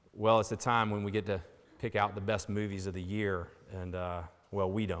Well, it's the time when we get to pick out the best movies of the year. And, well,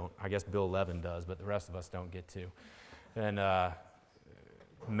 we don't. I guess Bill Levin does, but the rest of us don't get to. And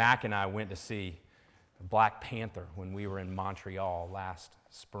Mac and I went to see Black Panther when we were in Montreal last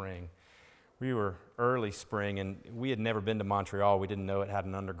spring. We were early spring, and we had never been to Montreal. We didn't know it had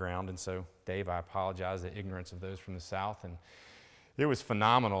an underground. And so, Dave, I apologize the ignorance of those from the South. And it was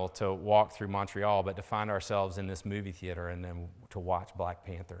phenomenal to walk through Montreal, but to find ourselves in this movie theater and then to watch Black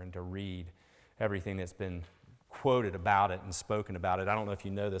Panther and to read everything that's been quoted about it and spoken about it. I don't know if you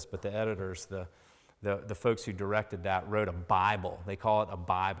know this, but the editors, the folks who directed that wrote a Bible. They call it a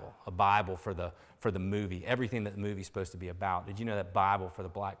Bible for the movie, everything that the movie's supposed to be about. Did you know that Bible for the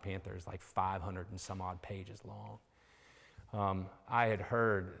Black Panther is like 500 and some odd pages long? I had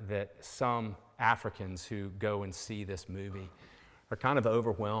heard that some Africans who go and see this movie are kind of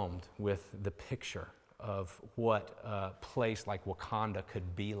overwhelmed with the picture of what a place like Wakanda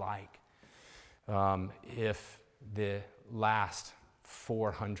could be like if the last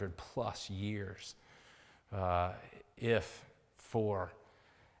 400 plus years, if for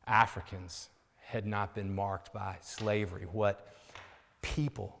Africans had not been marked by slavery, what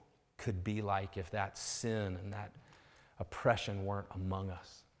people could be like if that sin and that oppression weren't among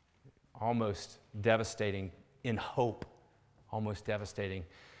us. Almost devastating in hope, almost devastating.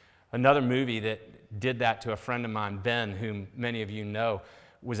 Another movie that did that to a friend of mine, Ben, whom many of you know,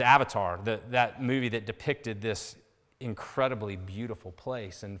 was Avatar, that movie that depicted this incredibly beautiful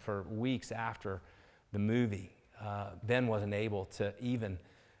place. And for weeks after the movie, Ben wasn't able to even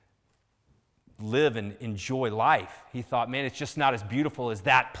live and enjoy life. He thought, man, it's just not as beautiful as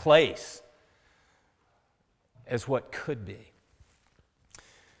that place, as what could be.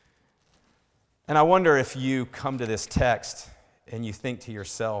 And I wonder if you come to this text and you think to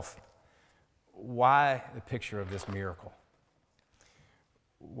yourself, why the picture of this miracle?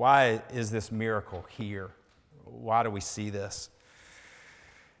 Why is this miracle here? Why do we see this?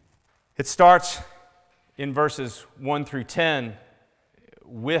 It starts in verses 1 through 10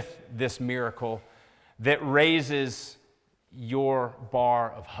 with this miracle that raises your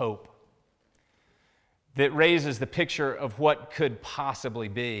bar of hope, that raises the picture of what could possibly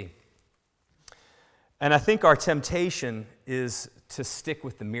be. And I think our temptation is to stick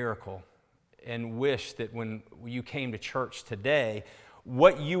with the miracle and wish that when you came to church today,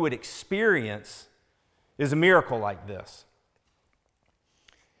 what you would experience is a miracle like this.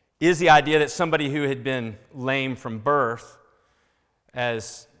 Is the idea that somebody who had been lame from birth,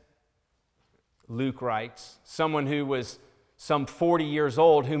 as Luke writes, someone who was some 40 years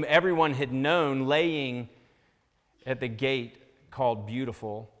old, whom everyone had known laying at the gate called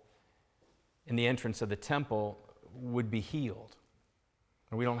Beautiful in the entrance of the temple, would be healed.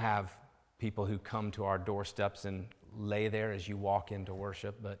 And we don't have people who come to our doorsteps and lay there as you walk into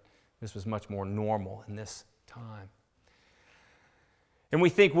worship, but this was much more normal in this time. And we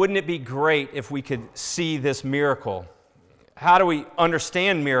think, wouldn't it be great if we could see this miracle? How do we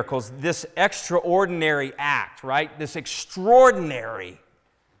understand miracles? This extraordinary act, right? This extraordinary,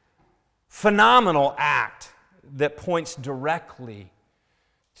 phenomenal act that points directly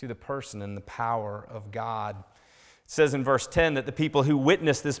to the person and the power of God. It says in verse 10 that the people who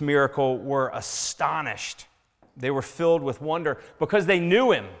witnessed this miracle were astonished. They were filled with wonder because they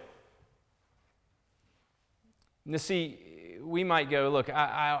knew him. Now see, we might go, look,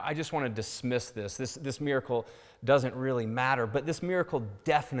 I just want to dismiss this. This miracle doesn't really matter, but this miracle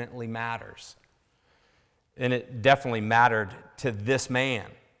definitely matters. And it definitely mattered to this man,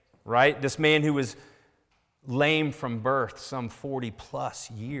 right? This man who was lame from birth some 40 plus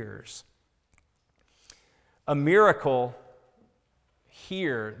years. A miracle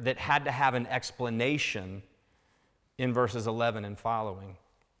here that had to have an explanation in verses 11 and following.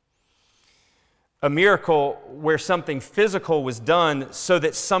 A miracle where something physical was done so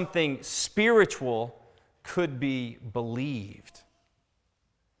that something spiritual could be believed.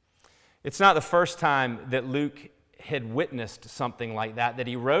 It's not the first time that Luke had witnessed something like that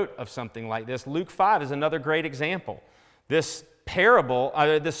he wrote of something like this. Luke 5 is another great example. This parable,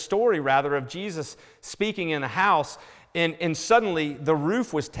 this story rather, of Jesus speaking in a house, and suddenly the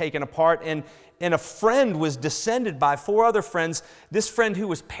roof was taken apart, and a friend was descended by 4 other friends, this friend who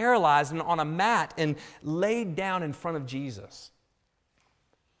was paralyzed and on a mat and laid down in front of Jesus.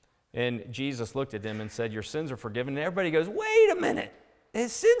 And Jesus looked at him and said, your sins are forgiven. And everybody goes, wait a minute,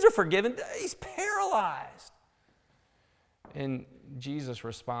 his sins are forgiven? He's paralyzed. And Jesus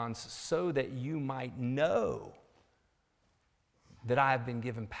responds, so that you might know that I have been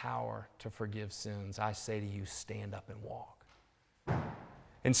given power to forgive sins, I say to you, stand up and walk.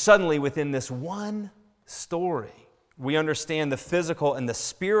 And suddenly within this one story, we understand the physical and the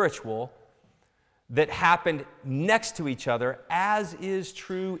spiritual that happened next to each other, as is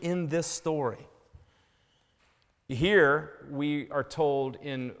true in this story. Here, we are told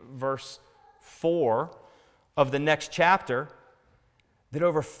in verse 4 of the next chapter that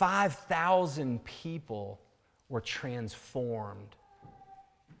over 5,000 people were transformed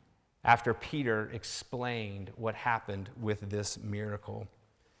after Peter explained what happened with this miracle.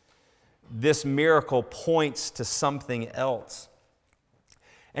 This miracle points to something else.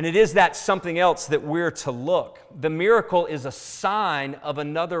 And it is that something else that we're to look. The miracle is a sign of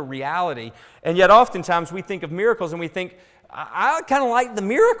another reality. And yet oftentimes we think of miracles and we think, I kind of like the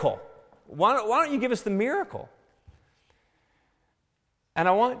miracle. Why don't you give us the miracle? And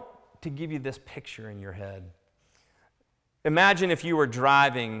I want to give you this picture in your head. Imagine if you were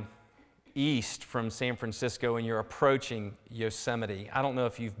driving east from San Francisco and you're approaching Yosemite. I don't know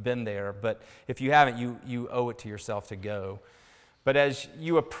if you've been there, but if you haven't, you owe it to yourself to go. But as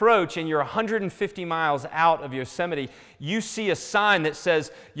you approach and you're 150 miles out of Yosemite, you see a sign that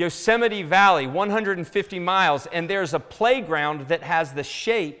says Yosemite Valley, 150 miles, and there's a playground that has the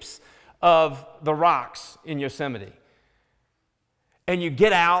shapes of the rocks in Yosemite. And you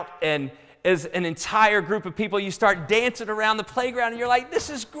get out, and as an entire group of people, you start dancing around the playground, and you're like,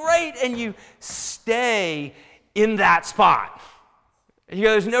 this is great, and you stay in that spot. And you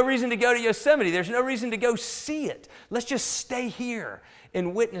go, there's no reason to go to Yosemite. There's no reason to go see it. Let's just stay here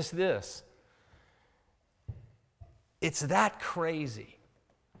and witness this. It's that crazy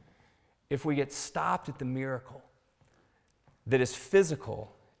if we get stopped at the miracle that is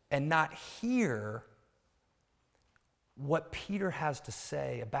physical and not hear what Peter has to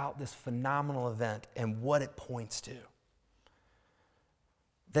say about this phenomenal event and what it points to.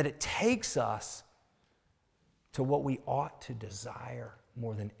 That it takes us to what we ought to desire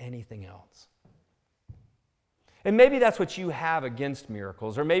more than anything else. And maybe that's what you have against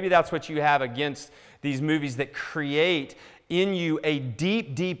miracles, or maybe that's what you have against these movies that create in you a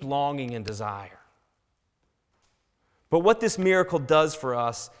deep, deep longing and desire. But what this miracle does for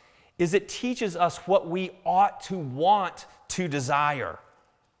us is it teaches us what we ought to want to desire.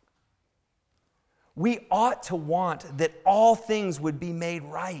 We ought to want that all things would be made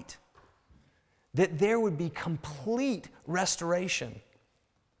right, that there would be complete restoration.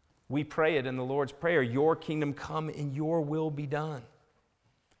 We pray it in the Lord's Prayer, your kingdom come and your will be done.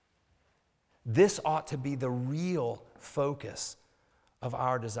 This ought to be the real focus of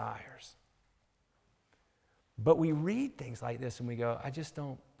our desires. But we read things like this and we go, I just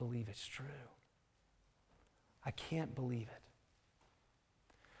don't believe it's true. I can't believe it.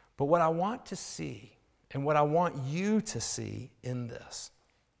 But what I want to see, and what I want you to see in this,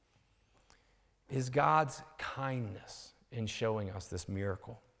 is God's kindness in showing us this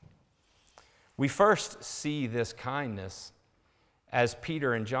miracle. We first see this kindness as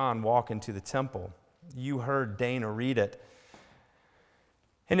Peter and John walk into the temple. You heard Dana read it.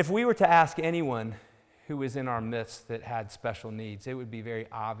 And if we were to ask anyone who was in our midst that had special needs, it would be very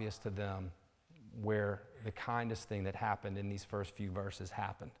obvious to them where the kindest thing that happened in these first few verses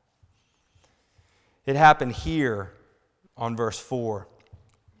happened. It happened here on verse 4.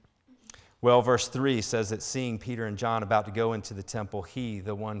 Well, verse 3 says that seeing Peter and John about to go into the temple, he,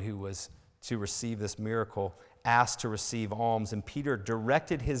 the one who was to receive this miracle, asked to receive alms, and Peter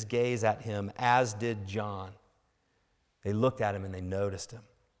directed his gaze at him, as did John. They looked at him and they noticed him.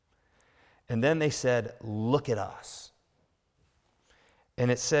 And then they said, look at us. And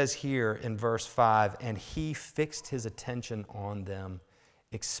it says here in verse 5, and he fixed his attention on them,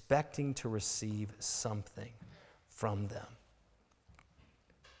 expecting to receive something from them.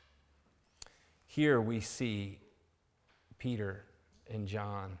 Here we see Peter and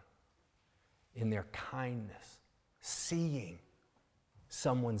John in their kindness, seeing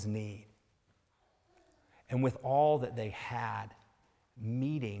someone's need. And with all that they had,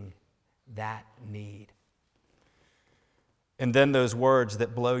 meeting that need. And then those words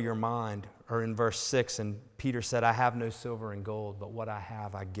that blow your mind are in verse 6, and Peter said, I have no silver and gold, but what I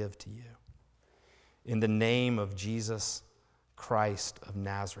have I give to you. In the name of Jesus Christ of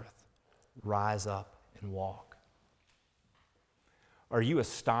Nazareth, rise up and walk. Are you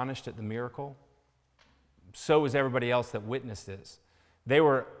astonished at the miracle? So was everybody else that witnessed this. They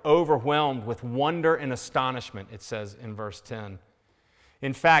were overwhelmed with wonder and astonishment, it says in verse 10.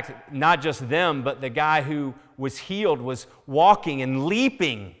 In fact, not just them, but the guy who was healed was walking and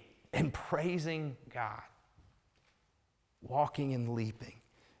leaping and praising God. Walking and leaping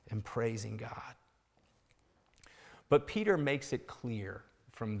and praising God. But Peter makes it clear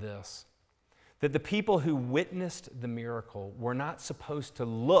from this that the people who witnessed the miracle were not supposed to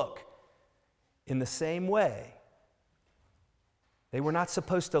look in the same way They were not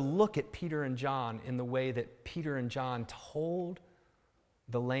supposed to look at Peter and John in the way that Peter and John told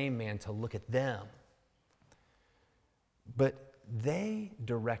the lame man to look at them. But they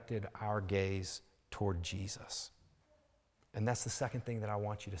directed our gaze toward Jesus. And that's the second thing that I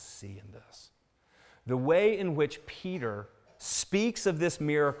want you to see in this. The way in which Peter speaks of this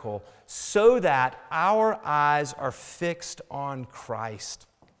miracle so that our eyes are fixed on Christ.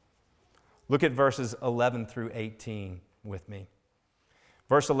 Look at verses 11 through 18 with me.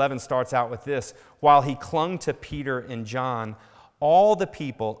 Verse 11 starts out with this: while he clung to Peter and John, all the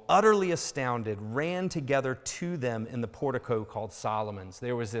people, utterly astounded, ran together to them in the portico called Solomon's.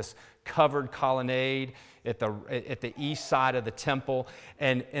 There was this covered colonnade at the east side of the temple,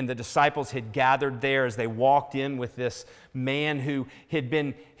 and the disciples had gathered there as they walked in with this man who had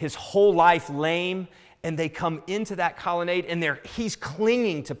been his whole life lame, and they come into that colonnade, and he's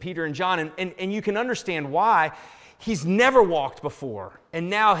clinging to Peter and John, and you can understand why. He's never walked before, and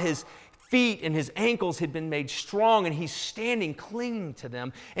now his feet and his ankles had been made strong, and he's standing clinging to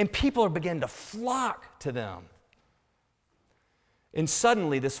them, and people are beginning to flock to them. And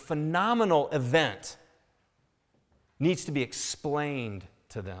suddenly this phenomenal event needs to be explained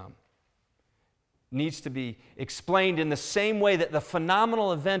to them. Needs to be explained in the same way that the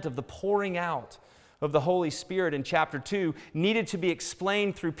phenomenal event of the pouring out of the Holy Spirit in chapter 2 needed to be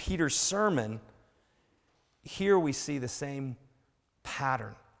explained through Peter's sermon. Here we see the same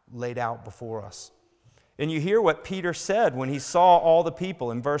pattern laid out before us. And you hear what Peter said when he saw all the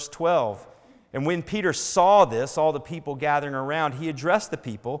people in verse 12. And when Peter saw this, all the people gathering around, he addressed the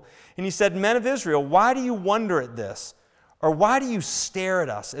people and he said, "Men of Israel, why do you wonder at this? Or why do you stare at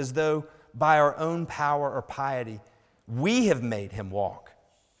us as though by our own power or piety we have made him walk?"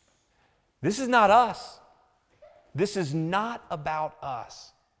 This is not us. This is not about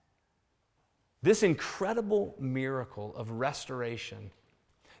us. This incredible miracle of restoration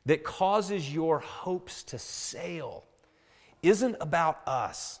that causes your hopes to sail isn't about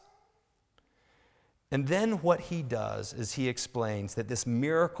us. And then what he does is he explains that this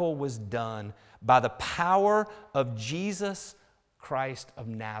miracle was done by the power of Jesus Christ of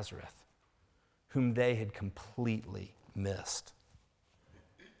Nazareth, whom they had completely missed.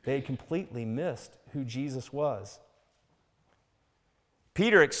 They had completely missed who Jesus was.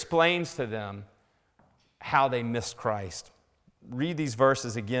 Peter explains to them how they missed Christ. Read these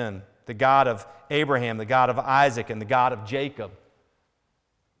verses again. The God of Abraham, the God of Isaac, and the God of Jacob.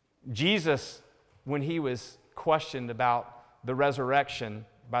 Jesus, when he was questioned about the resurrection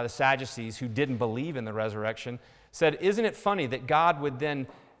by the Sadducees who didn't believe in the resurrection, said, "Isn't it funny that God would then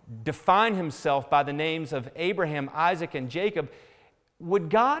define himself by the names of Abraham, Isaac, and Jacob? Would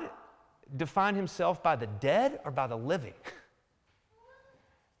God define himself by the dead or by the living?"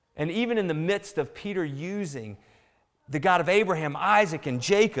 And even in the midst of Peter using the God of Abraham, Isaac, and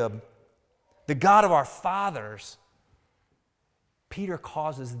Jacob, the God of our fathers, Peter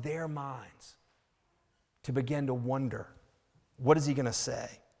causes their minds to begin to wonder, what is he going to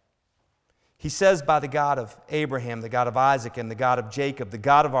say? He says, by the God of Abraham, the God of Isaac, and the God of Jacob, the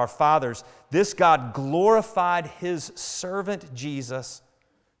God of our fathers, this God glorified his servant Jesus,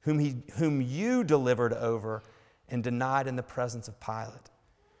 whom you delivered over and denied in the presence of Pilate,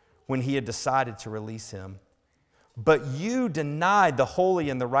 when he had decided to release him. But you denied the holy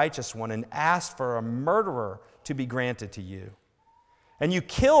and the righteous one and asked for a murderer to be granted to you. And you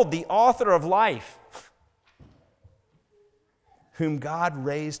killed the author of life, whom God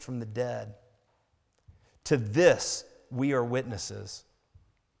raised from the dead. To this we are witnesses.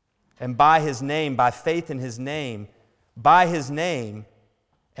 And by his name, by faith in his name, by his name,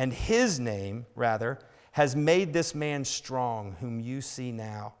 and his name, rather, has made this man strong, whom you see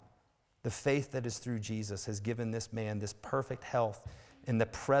now. The faith that is through Jesus has given this man this perfect health in the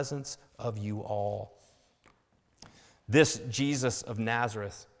presence of you all. This Jesus of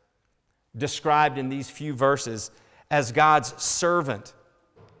Nazareth, described in these few verses as God's servant,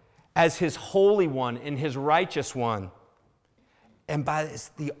 as his holy one and his righteous one, and by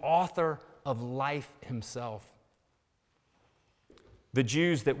the author of life himself. The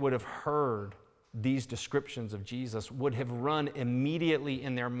Jews that would have heard these descriptions of Jesus would have run immediately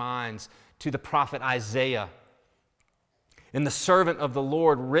in their minds to the prophet Isaiah and the servant of the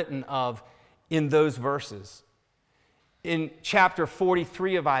Lord written of in those verses. In chapter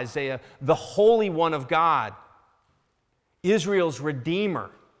 43 of Isaiah, the Holy One of God, Israel's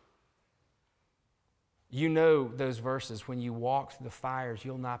Redeemer. You know those verses, when you walk through the fires,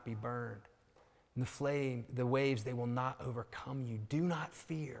 you'll not be burned. And the waves, they will not overcome you. Do not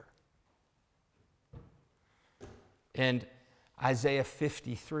fear. And Isaiah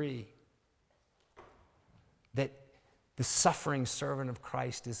 53, that The suffering servant of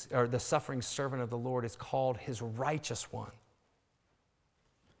Christ or the suffering servant of the Lord is called his righteous one.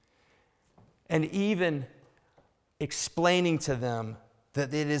 And even explaining to them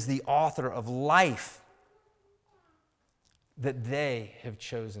that it is the author of life that they have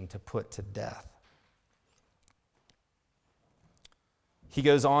chosen to put to death. He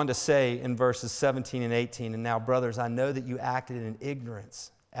goes on to say in verses 17 and 18, "And now, brothers, I know that you acted in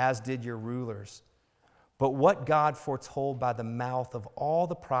ignorance, as did your rulers. But what God foretold by the mouth of all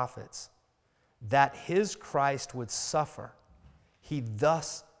the prophets, that his Christ would suffer, he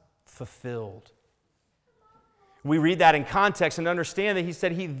thus fulfilled." We read that in context and understand that he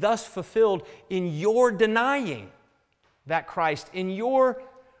said he thus fulfilled in your denying that Christ, in your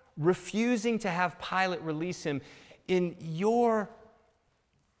refusing to have Pilate release him, in your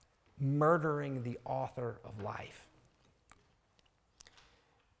murdering the author of life.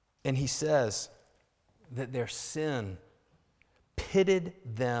 And he says that their sin pitted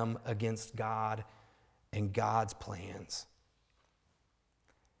them against God and God's plans.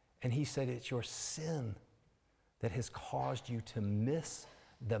 And he said it's your sin that has caused you to miss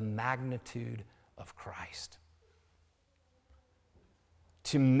the magnitude of Christ,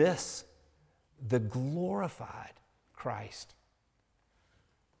 to miss the glorified Christ,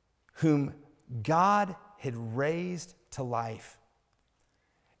 whom God had raised to life.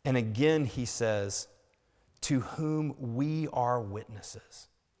 And again, he says, to whom we are witnesses.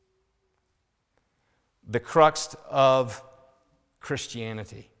 The crux of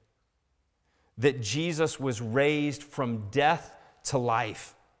Christianity, that Jesus was raised from death to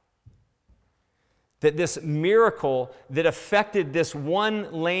life. That this miracle that affected this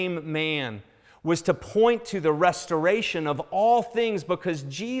one lame man was to point to the restoration of all things, because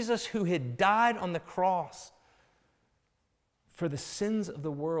Jesus, who had died on the cross for the sins of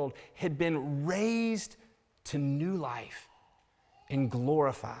the world, had been raised to new life and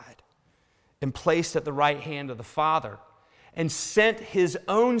glorified and placed at the right hand of the Father, and sent his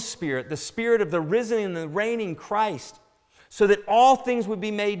own Spirit, the Spirit of the risen and the reigning Christ, so that all things would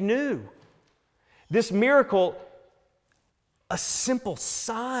be made new. This miracle, a simple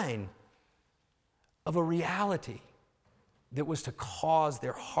sign of a reality that was to cause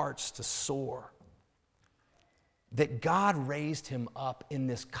their hearts to soar. That God raised him up in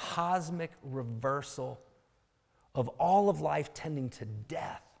this cosmic reversal of all of life tending to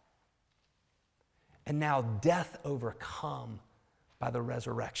death. And now death overcome by the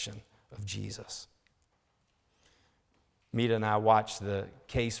resurrection of Jesus. Mita and I watched The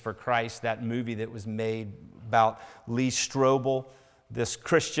Case for Christ, that movie that was made about Lee Strobel, this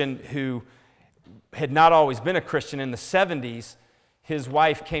Christian who had not always been a Christian. In the 70s, his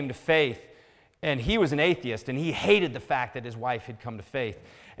wife came to faith, and he was an atheist, and he hated the fact that his wife had come to faith.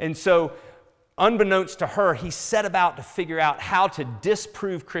 And so, unbeknownst to her, he set about to figure out how to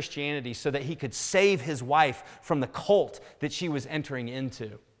disprove Christianity so that he could save his wife from the cult that she was entering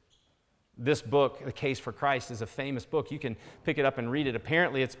into. This book, The Case for Christ, is a famous book. You can pick it up and read it.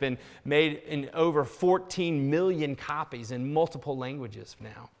 Apparently, it's been made in over 14 million copies in multiple languages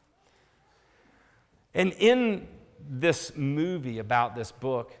now. And in this movie about this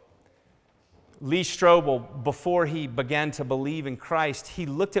book, Lee Strobel, before he began to believe in Christ, he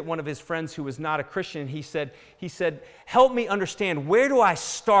looked at one of his friends who was not a Christian, and he said, "Help me understand, where do I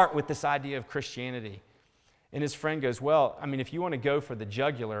start with this idea of Christianity?" And his friend goes, "Well, I mean, if you want to go for the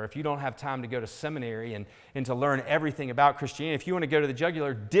jugular, if you don't have time to go to seminary and to learn everything about Christianity, if you want to go to the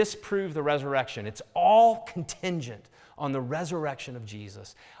jugular, disprove the resurrection. It's all contingent on the resurrection of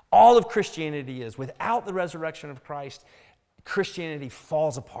Jesus. All of Christianity is. Without the resurrection of Christ, Christianity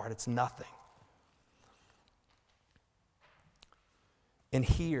falls apart. It's nothing." And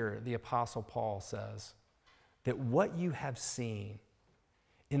here, the Apostle Paul says that what you have seen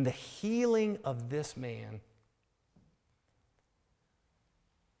in the healing of this man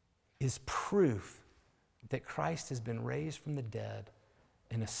is proof that Christ has been raised from the dead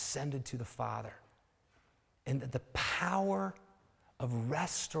and ascended to the Father, and that the power of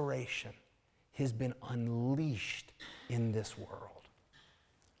restoration has been unleashed in this world.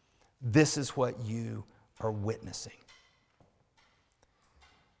 This is what you are witnessing.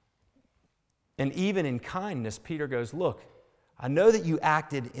 And even in kindness, Peter goes, "Look, I know that you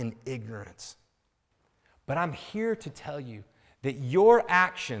acted in ignorance, but I'm here to tell you that your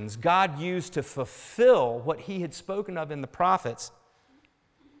actions God used to fulfill what he had spoken of in the prophets."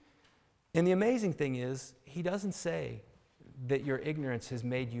 And the amazing thing is, he doesn't say that your ignorance has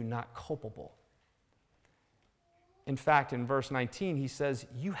made you not culpable. In fact, in verse 19, he says,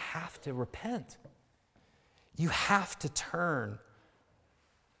 you have to repent. You have to turn.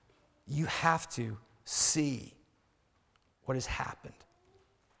 You have to see. what has happened.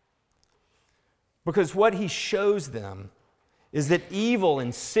 Because what he shows them is that evil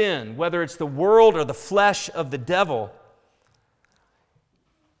and sin, whether it's the world or the flesh of the devil,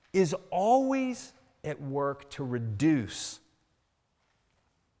 is always at work to reduce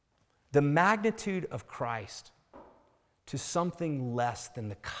the magnitude of Christ to something less than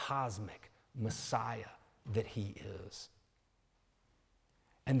the cosmic Messiah that he is.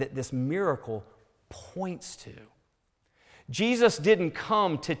 And that this miracle points to. Jesus didn't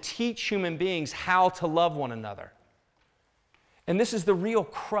come to teach human beings how to love one another. And this is the real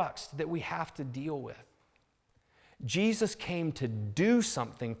crux that we have to deal with. Jesus came to do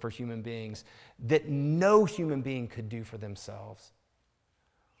something for human beings that no human being could do for themselves,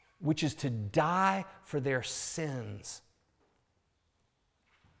 which is to die for their sins.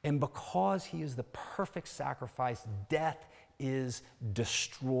 And because he is the perfect sacrifice, death is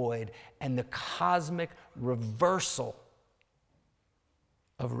destroyed, and the cosmic reversal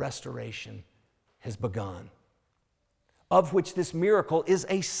of restoration has begun, of which this miracle is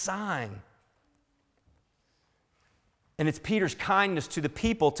a sign. And it's Peter's kindness to the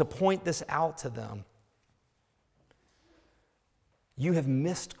people to point this out to them. You have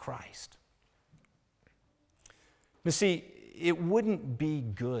missed Christ. You see, it wouldn't be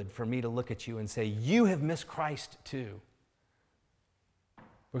good for me to look at you and say, you have missed Christ too.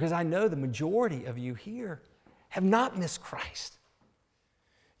 Because I know the majority of you here have not missed Christ.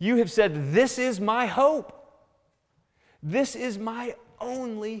 You have said, this is my hope. This is my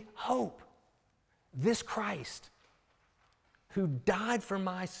only hope. This Christ who died for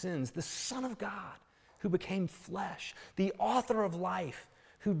my sins, the Son of God who became flesh, the author of life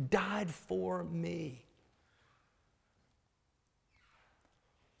who died for me.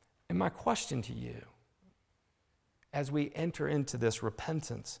 And my question to you, as we enter into this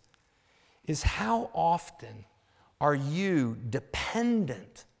repentance, is how often are you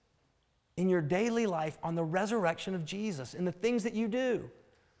dependent in your daily life on the resurrection of Jesus and the things that you do,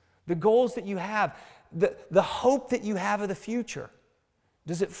 the goals that you have, the hope that you have of the future?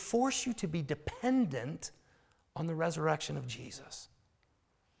 Does it force you to be dependent on the resurrection of Jesus?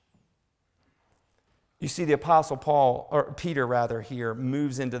 You see, the Apostle Peter here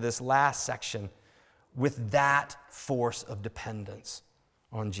moves into this last section with that force of dependence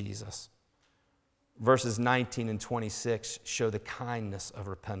on Jesus. Verses 19 and 26 show the kindness of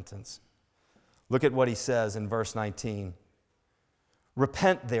repentance. Look at what he says in verse 19.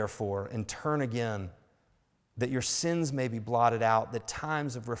 Repent, therefore, and turn again, that your sins may be blotted out, that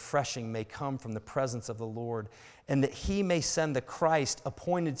times of refreshing may come from the presence of the Lord, and that he may send the Christ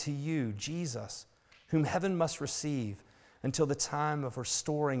appointed to you, Jesus, whom heaven must receive until the time of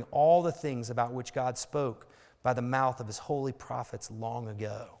restoring all the things about which God spoke by the mouth of his holy prophets long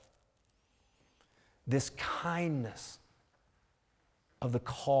ago. This kindness of the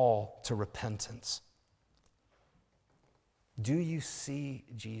call to repentance. Do you see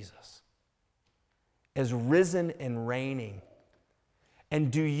Jesus as risen and reigning?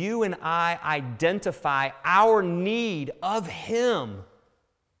 And do you and I identify our need of him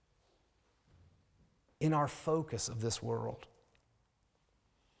in our focus of this world?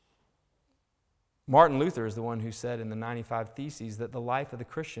 Martin Luther is the one who said in the 95 Theses that the life of the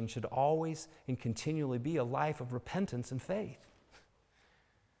Christian should always and continually be a life of repentance and faith.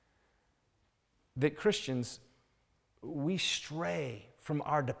 That Christians, we stray from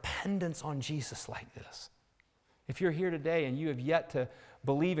our dependence on Jesus like this. If you're here today and you have yet to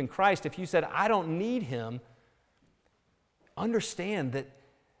believe in Christ, if you said, I don't need him, understand that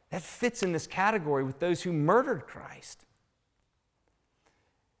that fits in this category with those who murdered Christ.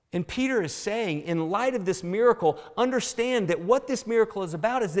 And Peter is saying, in light of this miracle, understand that what this miracle is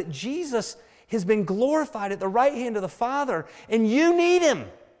about is that Jesus has been glorified at the right hand of the Father, and you need him.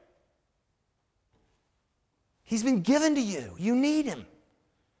 He's been given to you. You need him.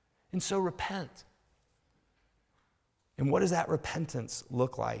 And so repent. And what does that repentance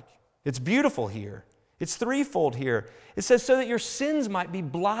look like? It's beautiful here. It's threefold here. It says, so that your sins might be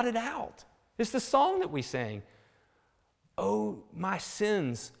blotted out. It's the song that we sang. Oh, my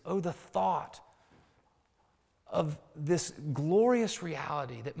sins, oh, the thought of this glorious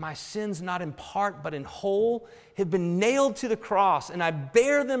reality that my sins, not in part but in whole, have been nailed to the cross, and I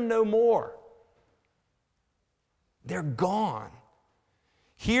bear them no more. They're gone.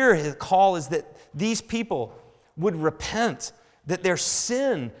 Here, his call is that these people would repent, that their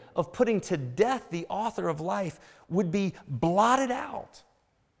sin of putting to death the author of life would be blotted out.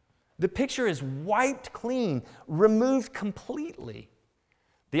 The picture is wiped clean, removed completely,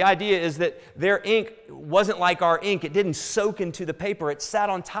 The idea is that their ink wasn't like our ink. It didn't soak into the paper. It sat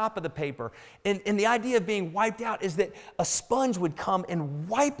on top of the paper. And the idea of being wiped out is that a sponge would come and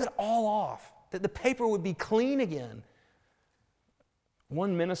wipe it all off, that the paper would be clean again.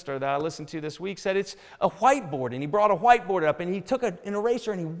 One minister that I listened to this week said it's a whiteboard, and he brought a whiteboard up, and he took an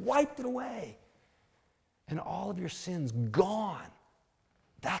eraser and he wiped it away. And all of your sins gone.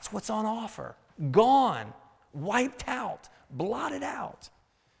 That's what's on offer. Gone, wiped out, blotted out.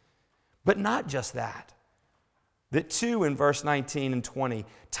 But not just that. That too, in verse 19 and 20,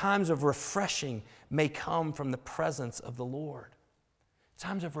 times of refreshing may come from the presence of the Lord.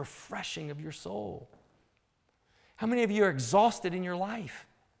 Times of refreshing of your soul. How many of you are exhausted in your life?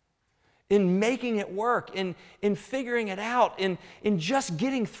 In making it work, in figuring it out, in just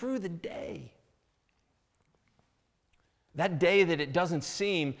getting through the day. That day that it doesn't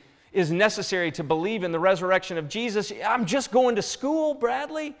seem is necessary to believe in the resurrection of Jesus. I'm just going to school,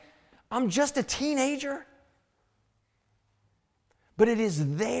 Bradley. I'm just a teenager. But it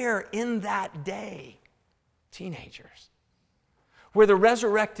is there in that day, teenagers, where the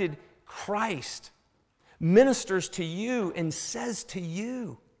resurrected Christ ministers to you and says to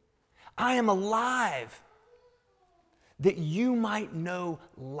you, I am alive, that you might know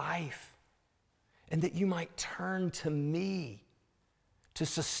life and that you might turn to me to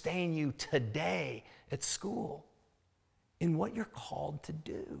sustain you today at school in what you're called to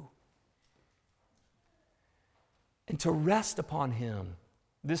do. And to rest upon Him.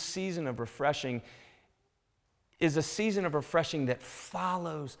 This season of refreshing is a season of refreshing that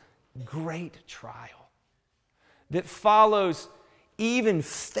follows great trial, that follows even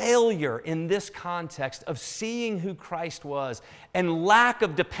failure in this context of seeing who Christ was and lack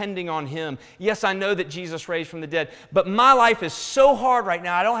of depending on Him. Yes, I know that Jesus raised from the dead, but my life is so hard right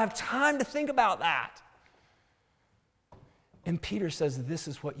now, I don't have time to think about that. And Peter says this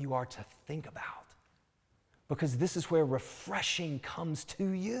is what you are to think about, because this is where refreshing comes to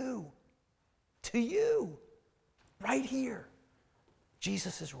you, right here.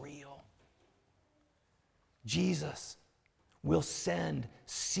 Jesus is real. Jesus will send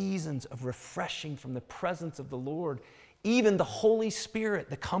seasons of refreshing from the presence of the Lord, even the Holy Spirit,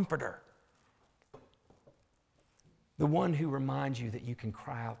 the Comforter, the one who reminds you that you can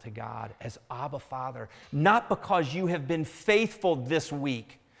cry out to God as Abba Father, not because you have been faithful this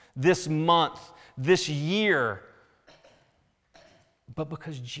week, this month, this year, but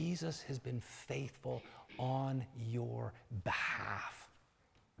because Jesus has been faithful on your behalf,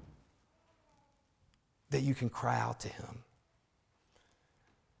 that you can cry out to Him.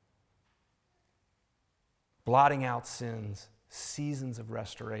 Blotting out sins, seasons of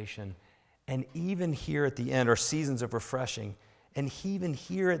restoration, and even here at the end are seasons of refreshing. And even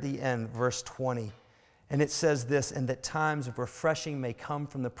here at the end, verse 20, and it says this, and that times of refreshing may come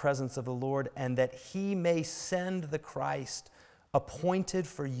from the presence of the Lord, and that He may send the Christ appointed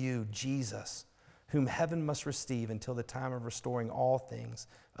for you, Jesus, whom heaven must receive until the time of restoring all things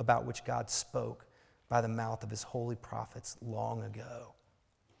about which God spoke by the mouth of His holy prophets long ago.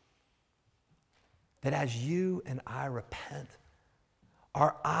 That as you and I repent,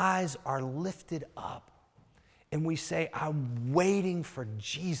 our eyes are lifted up and we say, I'm waiting for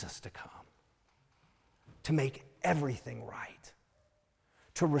Jesus to come, to make everything right,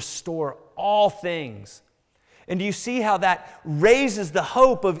 to restore all things. And do you see how that raises the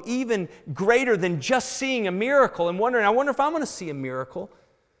hope of even greater than just seeing a miracle and wondering, I wonder if I'm going to see a miracle?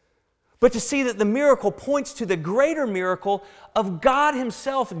 But to see that the miracle points to the greater miracle of God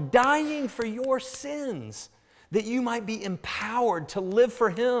Himself dying for your sins, that you might be empowered to live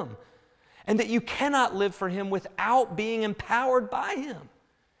for Him, and that you cannot live for Him without being empowered by Him,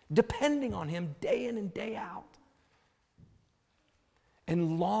 depending on Him day in and day out,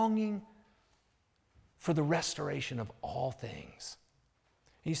 and longing for the restoration of all things.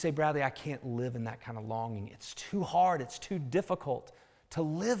 And you say, Bradley, I can't live in that kind of longing. It's too hard, it's too difficult to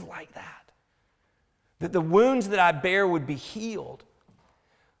live like that. That the wounds that I bear would be healed.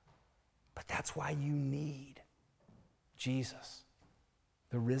 But that's why you need Jesus,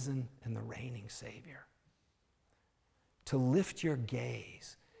 the risen and the reigning Savior, to lift your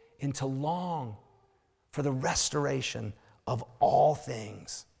gaze and to long for the restoration of all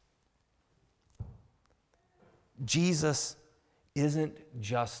things. Jesus isn't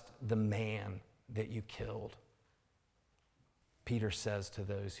just the man that you killed, Peter says to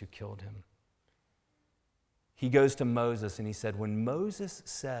those who killed him. He goes to Moses and he said, when Moses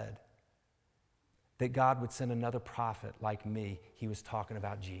said that God would send another prophet like me, he was talking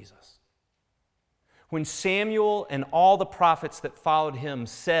about Jesus. When Samuel and all the prophets that followed him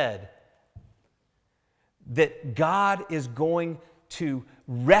said that God is going to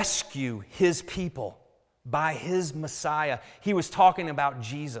rescue his people by his Messiah. He was talking about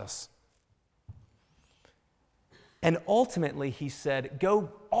Jesus. And ultimately, he said,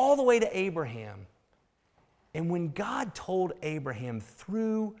 go all the way to Abraham. And when God told Abraham,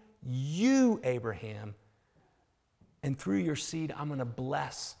 through you, Abraham, and through your seed, I'm going to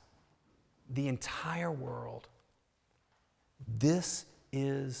bless the entire world, this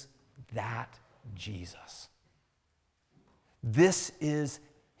is that Jesus. This is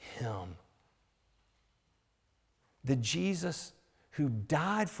him. The Jesus who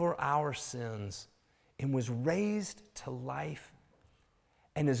died for our sins and was raised to life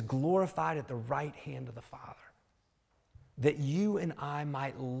and is glorified at the right hand of the Father, that you and I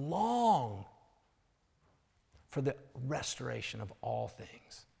might long for the restoration of all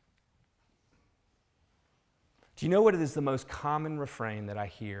things. Do you know what is the most common refrain that I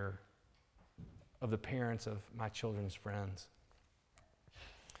hear of the parents of my children's friends?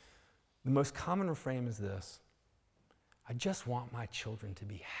 The most common refrain is this: I just want my children to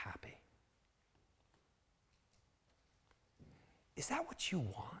be happy. Is that what you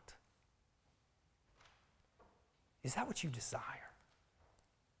want? Is that what you desire?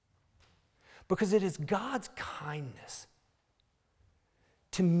 Because it is God's kindness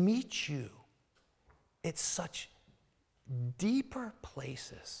to meet you at such deeper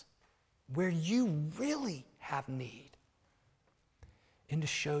places where you really have need, and to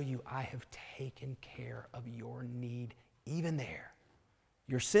show you I have taken care of your need even there.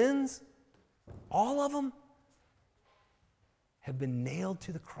 Your sins, all of them, have been nailed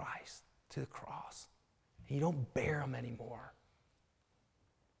to the cross. And you don't bear them anymore.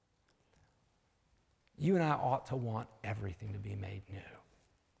 You and I ought to want everything to be made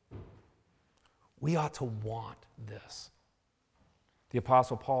new. We ought to want this. The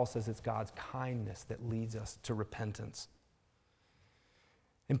Apostle Paul says it's God's kindness that leads us to repentance.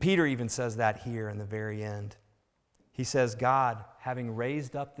 And Peter even says that here in the very end. He says, God, having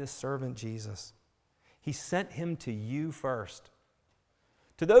raised up this servant Jesus, he sent him to you first.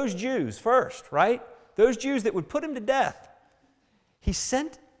 To those Jews first, right? Those Jews that would put him to death. He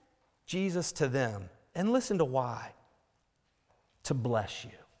sent Jesus to them. And listen to why. To bless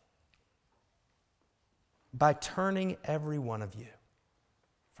you. By turning every one of you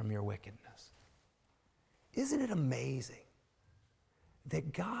from your wickedness. Isn't it amazing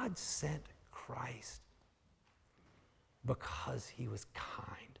that God sent Christ because he was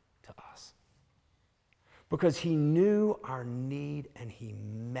kind to us? Because he knew our need and he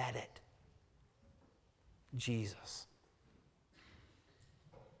met it. Jesus,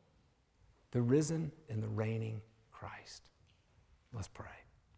 the risen and the reigning Christ. Let's pray.